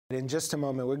In just a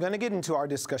moment, we're going to get into our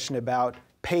discussion about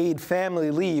paid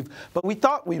family leave, but we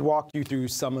thought we'd walk you through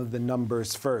some of the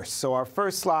numbers first. So our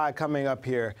first slide coming up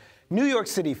here, New York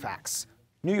City facts.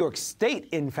 New York State,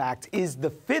 in fact, is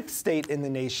the 5th state in the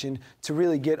nation to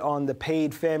really get on the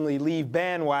paid family leave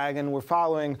bandwagon. We're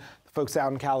following the folks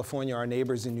out in California, our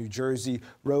neighbors in New Jersey,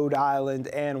 Rhode Island,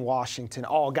 and Washington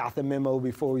all got the memo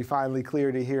before we finally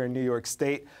cleared it here in New York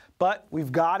State. But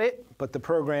we've got it, but the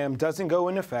program doesn't go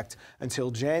in effect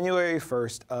until January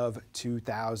 1st of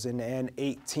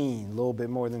 2018, a little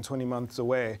bit more than 20 months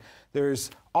away.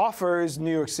 There's offers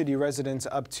New York City residents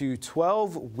up to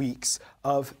 12 weeks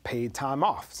of paid time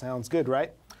off. Sounds good,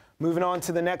 right? Moving on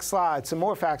to the next slide, some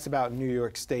more facts about New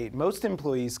York State. Most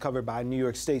employees covered by New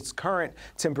York State's current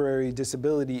temporary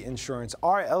disability insurance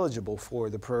are eligible for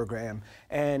the program,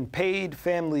 and paid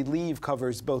family leave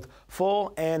covers both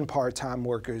full and part-time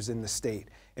workers in the state.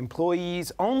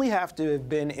 Employees only have to have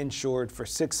been insured for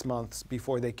 6 months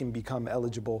before they can become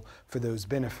eligible for those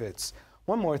benefits.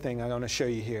 One more thing I want to show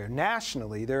you here.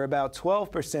 Nationally, there are about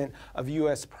 12% of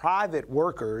U.S. private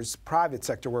workers, private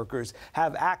sector workers,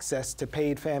 have access to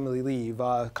paid family leave.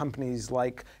 Companies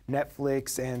like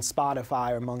Netflix and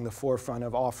Spotify are among the forefront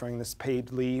of offering this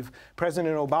paid leave.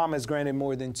 President Obama has granted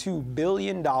more than $2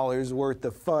 billion worth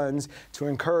of funds to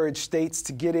encourage states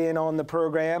to get in on the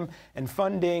program, and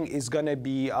funding is going to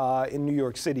be in New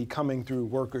York City coming through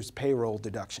workers' payroll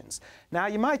deductions. Now,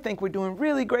 you might think we're doing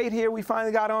really great here. We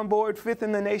finally got on board, 5th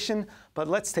in the nation, but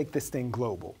let's take this thing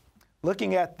global.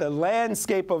 Looking at the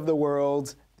landscape of the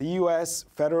world, the U.S.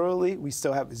 federally, we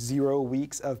still have 0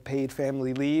 weeks of paid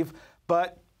family leave,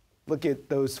 but look at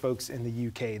those folks in the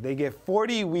UK. They get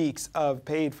 40 weeks of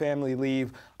paid family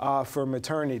leave for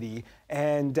maternity.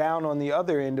 And down on the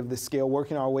other end of the scale,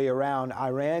 working our way around,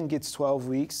 Iran gets 12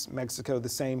 weeks, Mexico the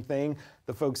same thing.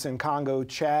 The folks in Congo,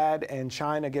 Chad, and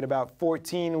China get about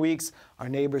 14 weeks. Our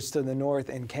neighbors to the north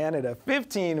in Canada,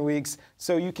 15 weeks.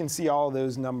 So you can see all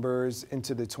those numbers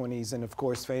into the 20s, and of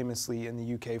course, famously in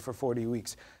the UK for 40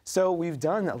 weeks. So we've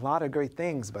done a lot of great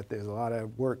things, but there's a lot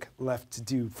of work left to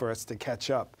do for us to catch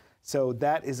up. So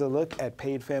that is a look at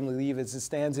paid family leave as it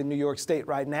stands in New York State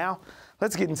right now.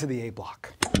 Let's get into the A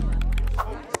block.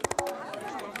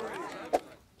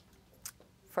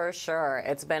 For sure.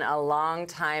 It's been a long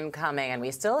time coming, and we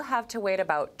still have to wait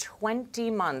about 20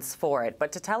 months for it.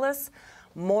 But to tell us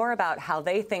more about how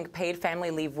they think paid family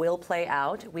leave will play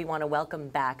out, we want to welcome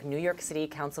back New York City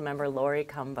Council member Laurie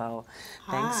Cumbo.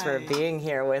 Thanks for being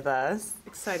here with us.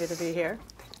 Excited to be here.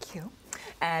 Thank you.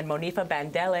 And Monifa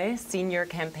Bandela, Senior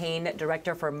Campaign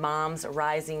Director for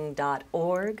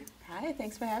MomsRising.org. Hi,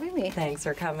 thanks for having me. Thanks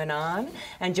for coming on.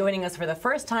 And joining us for the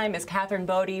first time is Katharine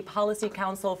Bodde, Policy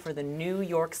Counsel for the New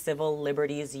York Civil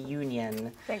Liberties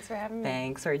Union. Thanks for having me.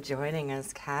 Thanks for joining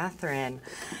us, Katharine.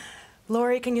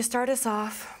 Laurie, can you start us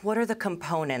off? What are the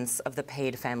components of the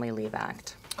Paid Family Leave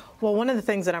Act? Well, one of the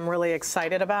things that I'm really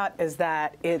excited about is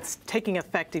that it's taking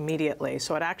effect immediately.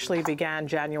 So it actually began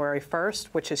January 1st,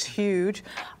 which is huge.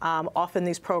 Often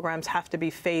these programs have to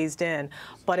be phased in,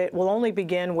 but it will only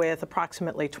begin with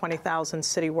approximately 20,000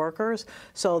 city workers.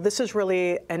 So this is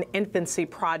really an infancy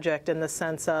project in the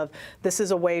sense of this is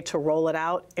a way to roll it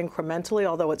out incrementally,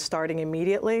 although it's starting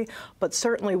immediately. But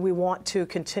certainly we want to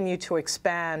continue to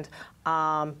expand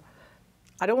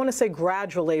I don't want to say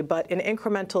gradually, but in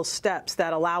incremental steps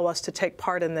that allow us to take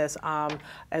part in this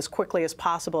as quickly as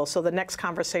possible. So the next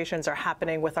conversations are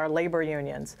happening with our labor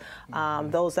unions,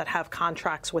 those that have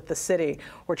contracts with the city.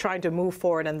 We're trying to move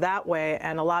forward in that way,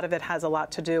 and a lot of it has a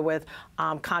lot to do with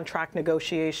contract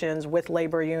negotiations with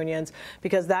labor unions,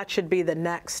 because that should be the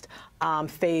next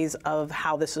phase of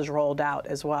how this is rolled out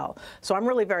as well. So I'm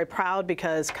really very proud,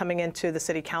 because coming into the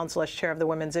City Council as chair of the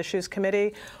Women's Issues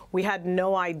Committee, we had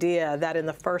no idea that in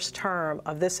the first term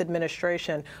of this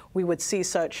administration we would see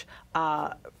such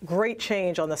great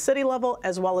change on the city level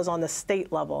as well as on the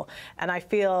state level. And I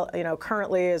feel,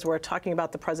 currently, as we're talking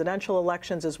about the presidential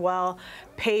elections as well,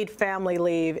 paid family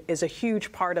leave is a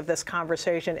huge part of this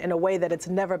conversation in a way that it's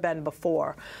never been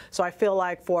before. So I feel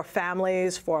like for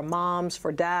families, for moms,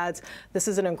 for dads, this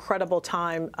is an incredible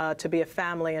time to be a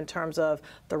family in terms of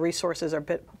the resources are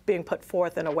being put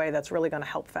forth in a way that's really going to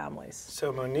help families.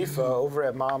 So Monifa, over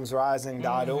at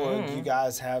MomsRising.org, you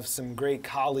guys have some great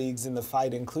colleagues in the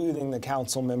fight, including the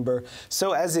council member.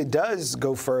 So as it does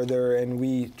go further and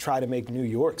we try to make New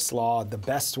York's law the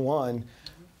best one,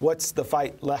 what's the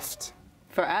fight left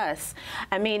For us,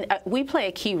 I mean, we play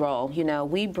a key role. You know,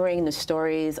 we bring the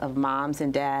stories of moms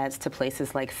and dads to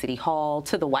places like City Hall,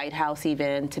 to the White House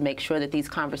even, to make sure that these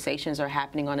conversations are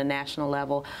happening on a national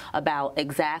level about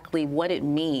exactly what it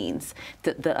means,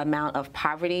 the amount of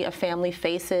poverty a family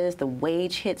faces, the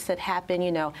wage hits that happen.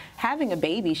 You know, having a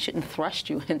baby shouldn't thrust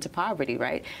you into poverty,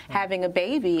 right? Having a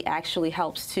baby actually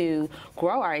helps to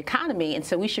grow our economy, and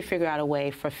so we should figure out a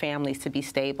way for families to be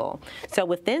stable. So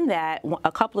within that,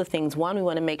 a couple of things. One, we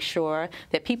want to make sure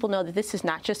that people know that this is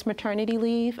not just maternity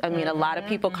leave. I mean, a lot of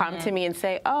people come to me and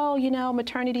say, oh, you know,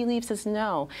 maternity leave. Says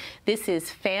no, this is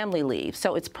family leave.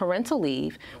 So it's parental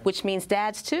leave, which means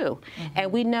dads too.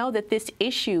 And we know that this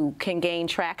issue can gain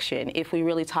traction if we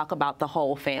really talk about the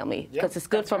whole family, because it's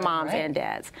good for moms and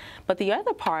dads. But the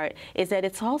other part is that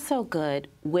it's also good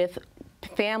with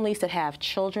families that have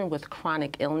children with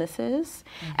chronic illnesses,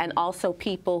 and also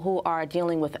people who are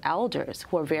dealing with elders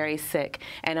who are very sick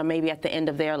and are maybe at the end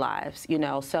of their lives, you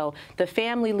know. So the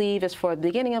family leave is for the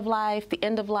beginning of life, the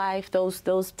end of life, those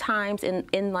times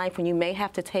in life when you may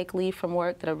have to take leave from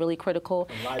work that are really critical.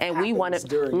 And we want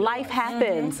to, life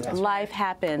happens, life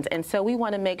happens. And so we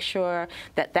want to make sure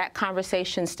that that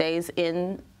conversation stays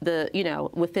in the, you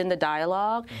know, within the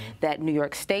dialogue, that New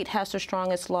York State has the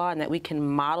strongest law and that we can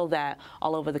model that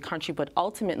all over the country. But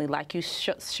ultimately, like you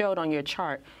showed on your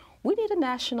chart, we need a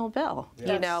national bill.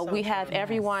 You know, we have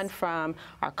everyone from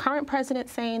our current president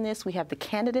saying this. We have the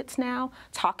candidates now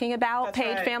talking about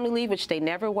paid family leave, which they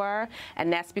never were.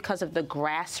 And that's because of the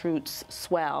grassroots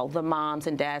swell, the moms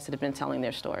and dads that have been telling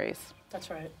their stories. That's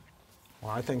right. Well,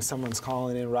 I think someone's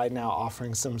calling in right now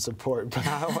offering some support, but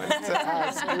I wanted to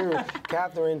ask you,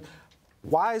 Katharine,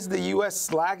 why is the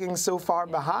U.S. lagging so far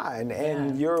behind?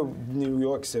 And you're New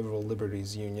York Civil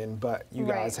Liberties Union, but you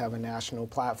guys have a national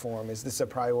platform. Is this a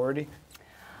priority?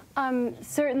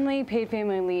 Certainly, paid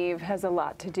family leave has a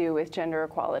lot to do with gender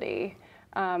equality.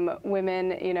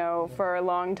 Women, you know, for a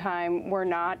long time were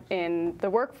not in the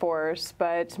workforce,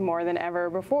 but more than ever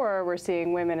before, we're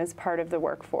seeing women as part of the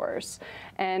workforce.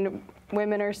 And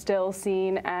women are still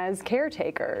seen as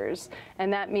caretakers,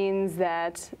 and that means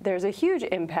that there's a huge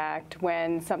impact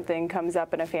when something comes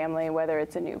up in a family, whether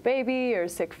it's a new baby or a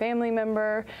sick family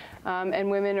member,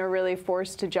 and women are really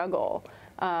forced to juggle.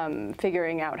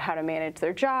 Figuring out how to manage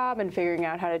their job and figuring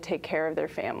out how to take care of their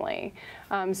family.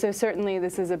 So certainly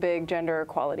this is a big gender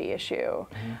equality issue.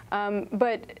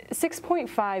 But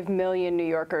 6.5 million New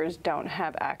Yorkers don't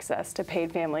have access to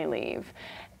paid family leave.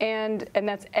 And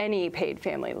that's any paid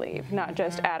family leave, not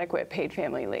just adequate paid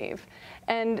family leave.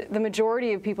 And the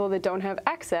majority of people that don't have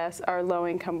access are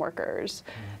low-income workers.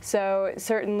 So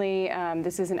certainly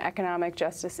this is an economic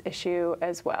justice issue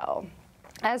as well.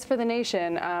 As for the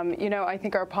nation, you know, I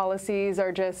think our policies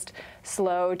are just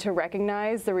slow to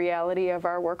recognize the reality of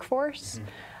our workforce.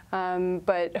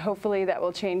 But hopefully that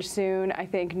will change soon. I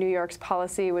think New York's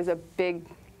policy was a big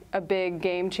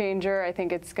game changer. I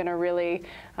think it's going to really,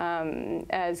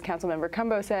 as Councilmember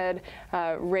Cumbo said,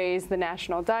 raise the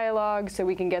national dialogue so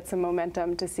we can get some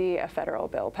momentum to see a federal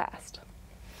bill passed.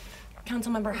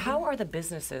 Councilmember, how are the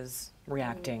businesses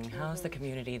reacting? How's the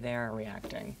community there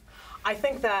reacting? I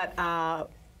think that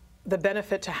the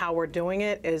benefit to how we're doing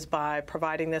it is by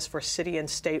providing this for city and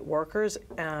state workers,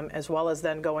 as well as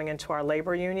then going into our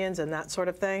labor unions and that sort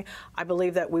of thing. I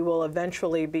believe that we will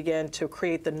eventually begin to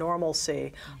create the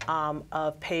normalcy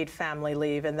of paid family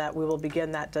leave, and that we will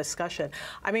begin that discussion.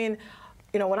 I mean,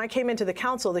 you know, when I came into the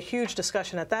council, the huge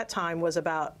discussion at that time was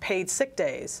about paid sick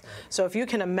days. So if you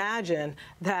can imagine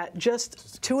that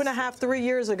just 2.5, 3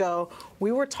 years ago,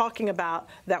 we were talking about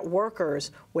that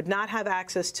workers would not have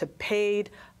access to paid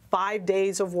 5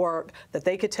 days of work that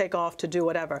they could take off to do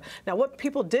whatever. Now, what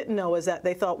people didn't know is that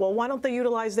they thought, well, why don't they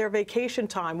utilize their vacation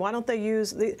time? Why don't they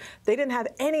use they didn't have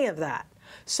any of that.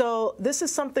 So this is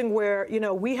something where, you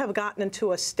know, we have gotten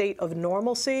into a state of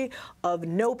normalcy of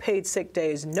no paid sick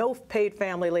days, no paid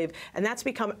family leave, and that's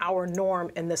become our norm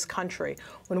in this country.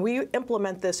 When we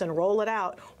implement this and roll it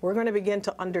out, we're going to begin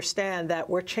to understand that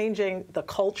we're changing the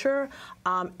culture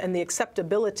and the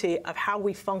acceptability of how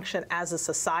we function as a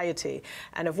society.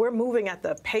 And if we're moving at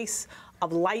the pace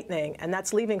of lightning, and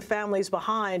that's leaving families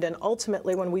behind. And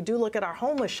ultimately, when we do look at our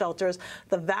homeless shelters,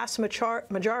 the vast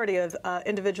majority of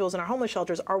individuals in our homeless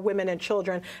shelters are women and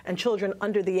children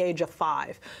under the age of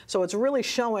 5. So it's really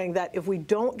showing that if we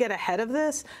don't get ahead of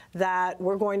this, that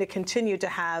we're going to continue to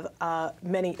have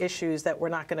many issues that we're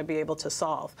not going to be able to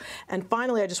solve. And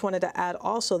finally, I just wanted to add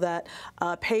also that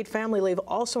paid family leave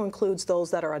also includes those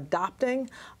that are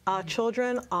adopting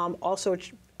children, also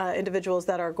individuals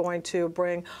that are going to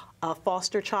bring a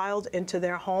foster child into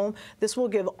their home, this will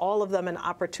give all of them an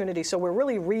opportunity. So we're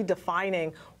really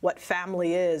redefining what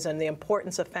family is and the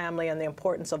importance of family and the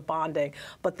importance of bonding.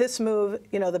 But this move,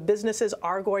 you know, the businesses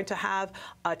are going to have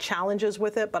challenges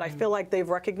with it, but I feel like they've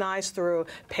recognized through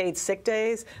paid sick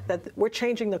days that we're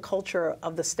changing the culture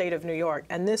of the state of New York.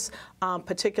 And this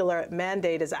particular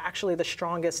mandate is actually the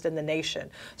strongest in the nation.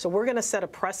 So we're going to set a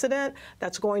precedent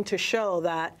that's going to show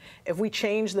that if we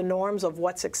change the norms of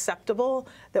what's acceptable,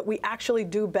 that we actually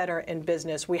do better in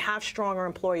business. We have stronger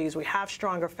employees, we have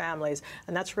stronger families,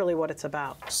 and that's really what it's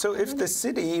about. So if the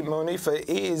city, Monifa,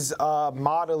 is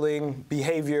modeling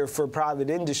behavior for private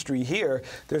industry here,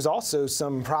 there's also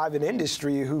some private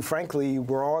industry who, frankly,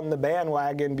 were on the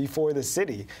bandwagon before the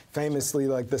city, famously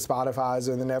like the Spotifys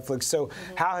or the Netflix. So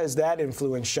how has that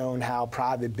influence shown how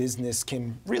private business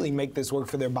can really make this work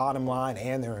for their bottom line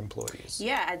and their employees?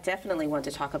 Yeah, I definitely want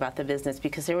to talk about the business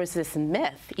because there was this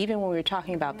myth, even when we were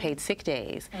talking about paid sick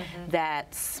days,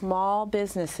 that small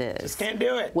businesses just can't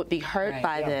do it. Would be hurt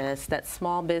by this, that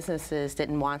small businesses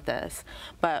didn't want this.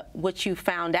 But what you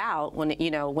found out when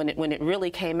it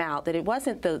really came out, that it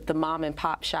wasn't the mom and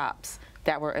pop shops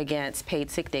that were against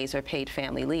paid sick days or paid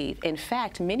family leave. In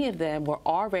fact, many of them were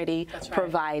already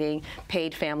providing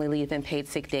paid family leave and paid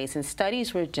sick days. And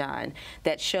studies were done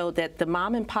that showed that the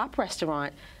mom and pop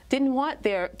restaurant didn't want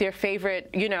their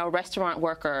favorite, restaurant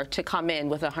worker to come in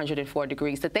with 104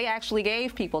 degrees, that they actually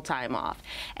gave people time off.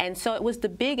 And so it was the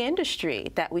big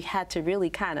industry that we had to really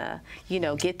kind of,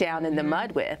 get down in the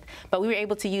mud with. But we were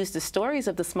able to use the stories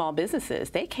of the small businesses.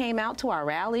 They came out to our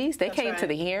rallies, they came to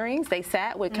the hearings, they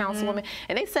sat with councilwomen,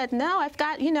 and they said, no, I've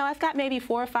got maybe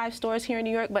 4 or 5 stores here in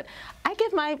New York, but I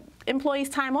give my employees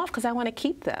time off because I want to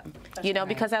keep them,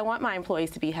 because I want my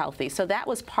employees to be healthy. So that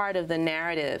was part of the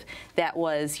narrative that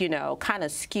was, kind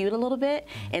of skewed a little bit.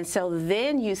 And so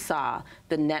then you saw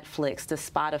the Netflix, the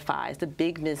Spotifys, the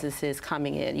big businesses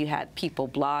coming in. You had people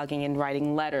blogging and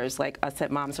writing letters like us at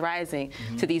Moms Rising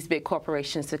to these big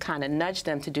corporations to kind of nudge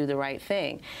them to do the right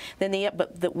thing. Then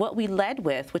what we led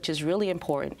with, which is really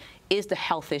important, is the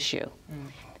health issue.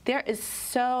 There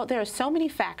are so many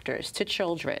factors to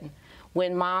children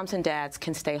when moms and dads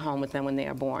can stay home with them when they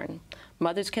are born.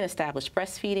 Mothers can establish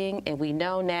breastfeeding, and we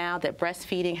know now that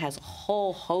breastfeeding has a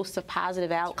whole host of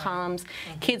positive outcomes.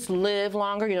 Kids live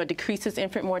longer, it decreases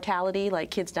infant mortality,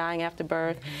 like kids dying after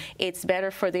birth. It's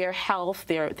better for their health,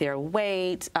 their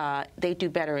weight, they do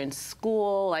better in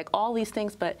school, like all these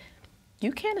things, but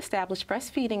you can't establish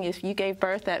breastfeeding if you gave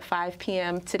birth at 5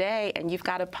 p.m. today and you've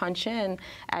got to punch in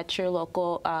at your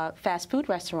local fast food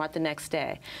restaurant the next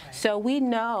day. So we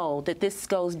know that this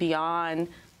goes beyond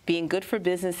being good for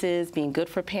businesses, being good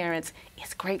for parents.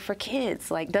 It's great for kids.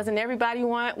 Like, doesn't everybody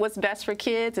want what's best for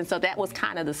kids? And so that was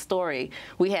kind of the story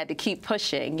we had to keep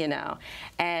pushing,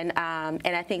 And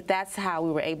I think that's how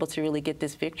we were able to really get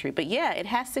this victory. But yeah, it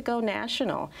has to go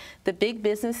national. The big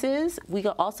businesses, we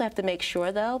also have to make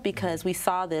sure, though, because we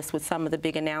saw this with some of the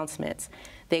big announcements,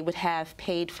 they would have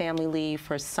paid family leave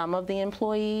for some of the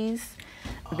employees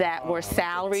that were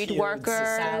salaried workers.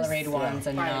 Salaried ones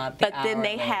and not the But then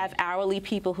they have hourly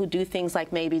people who do things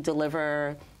like maybe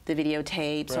deliver the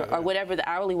videotapes or whatever the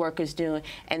hourly workers do.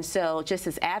 And so just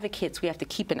as advocates, we have to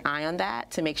keep an eye on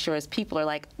that to make sure as people are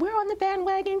like, we're on the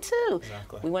bandwagon too.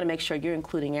 We want to make sure you're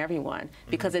including everyone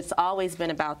because it's always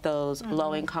been about those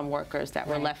low-income workers that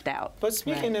were left out. But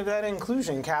speaking of that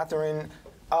inclusion, Katharine,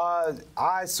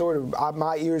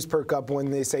 my ears perk up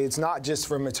when they say it's not just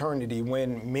for maternity,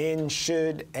 when men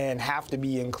should and have to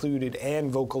be included and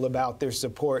vocal about their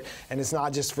support. And it's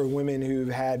not just for women who've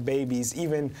had babies,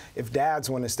 even if dads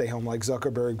want to stay home, like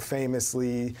Zuckerberg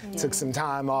famously took some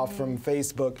time off from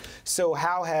Facebook. So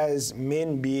how has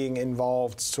men being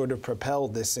involved sort of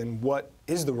propelled this, and what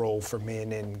is the role for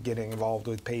men in getting involved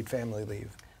with paid family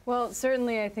leave? Well,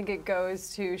 certainly I think it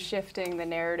goes to shifting the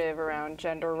narrative around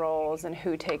gender roles and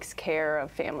who takes care of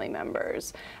family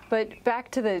members. But back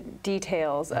to the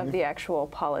details of the actual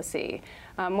policy.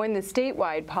 When the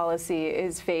statewide policy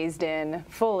is phased in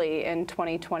fully in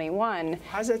 2021,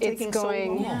 how's that taking so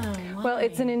long? Well,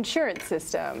 it's an insurance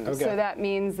system. So that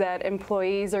means that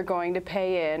employees are going to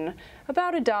pay in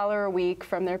about $1 a week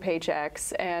from their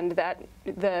paychecks, and that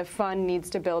the fund needs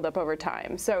to build up over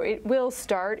time. So it will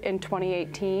start in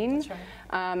 2018,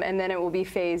 and then it will be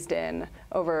phased in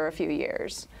over a few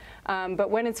years.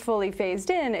 But when it's fully phased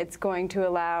in, it's going to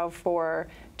allow for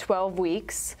 12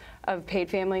 weeks of paid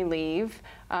family leave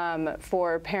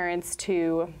for parents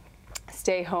to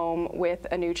stay home with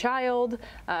a new child,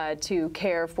 to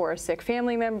care for a sick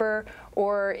family member,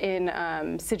 or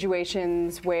in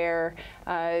situations where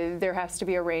there has to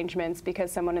be arrangements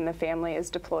because someone in the family is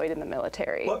deployed in the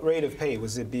military. What rate of pay?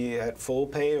 Was it be at full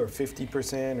pay or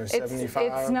 50% or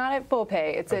 75? It's not at full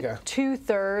pay. It's Okay. at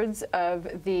 2/3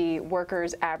 of the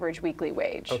worker's average weekly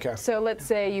wage. Okay. So let's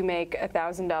say you make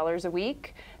 $1,000 a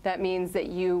week. That means that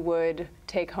you would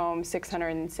take home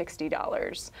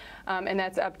 $660. And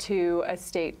that's up to a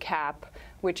state cap,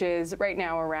 which is right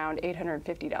now around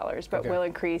 $850, but Okay. will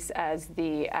increase as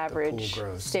the average pool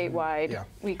grows. statewide Yeah.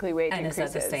 weekly wage And increases.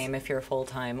 is that the same if you're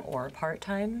full-time or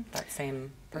part-time, that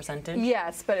same percentage?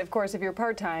 Yes, but of course, if you're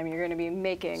part-time, you're going to be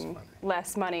making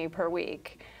less money per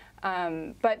week.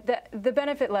 But the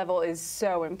benefit level is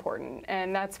so important,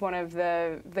 and that's one of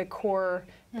the core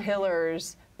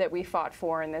pillars that we fought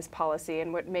for in this policy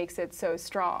and what makes it so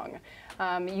strong.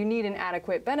 You need an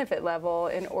adequate benefit level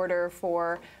in order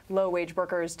for low-wage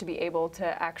workers to be able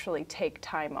to actually take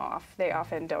time off. They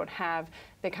often don't have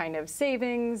the kind of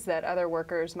savings that other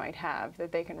workers might have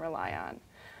that they can rely on.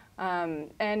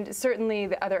 And certainly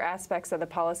the other aspects of the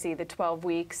policy, the 12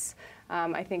 weeks,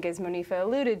 I think as Monifa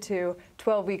alluded to,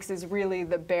 12 weeks is really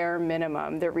the bare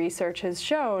minimum that research has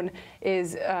shown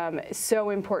is so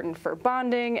important for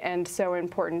bonding and so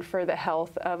important for the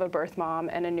health of a birth mom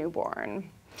and a newborn.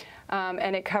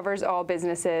 And it covers all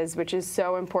businesses, which is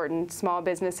so important, small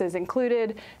businesses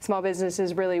included. Small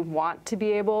businesses really want to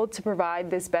be able to provide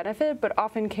this benefit, but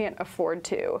often can't afford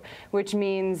to, which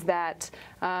means that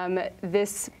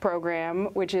this program,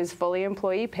 which is fully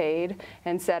employee paid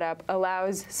and set up,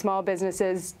 allows small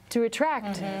businesses to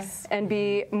attract and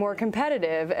be more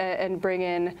competitive and bring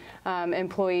in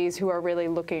employees who are really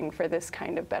looking for this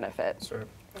kind of benefit. Sure.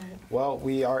 Well,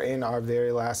 we are in our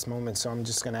very last moment, so I'm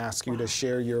just going to ask you to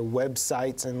share your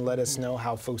websites and let us know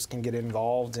how folks can get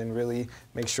involved and really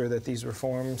make sure that these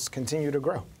reforms continue to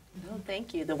grow. No,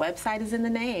 thank you. The website is in the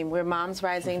name. We're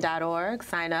momsrising.org.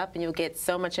 Sign up and you'll get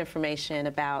so much information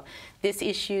about this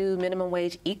issue, minimum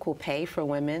wage, equal pay for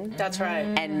women. That's right.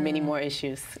 And many more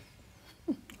issues.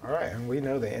 All right, and we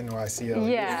know the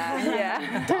NYCL.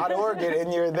 Yeah. .org,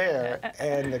 and you're there.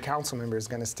 And the council member is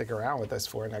going to stick around with us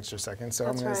for an extra second. So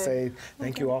I'm going to say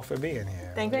thank you all for being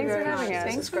here. Thank you Thanks for very much. having us.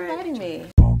 Thanks for inviting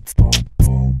me.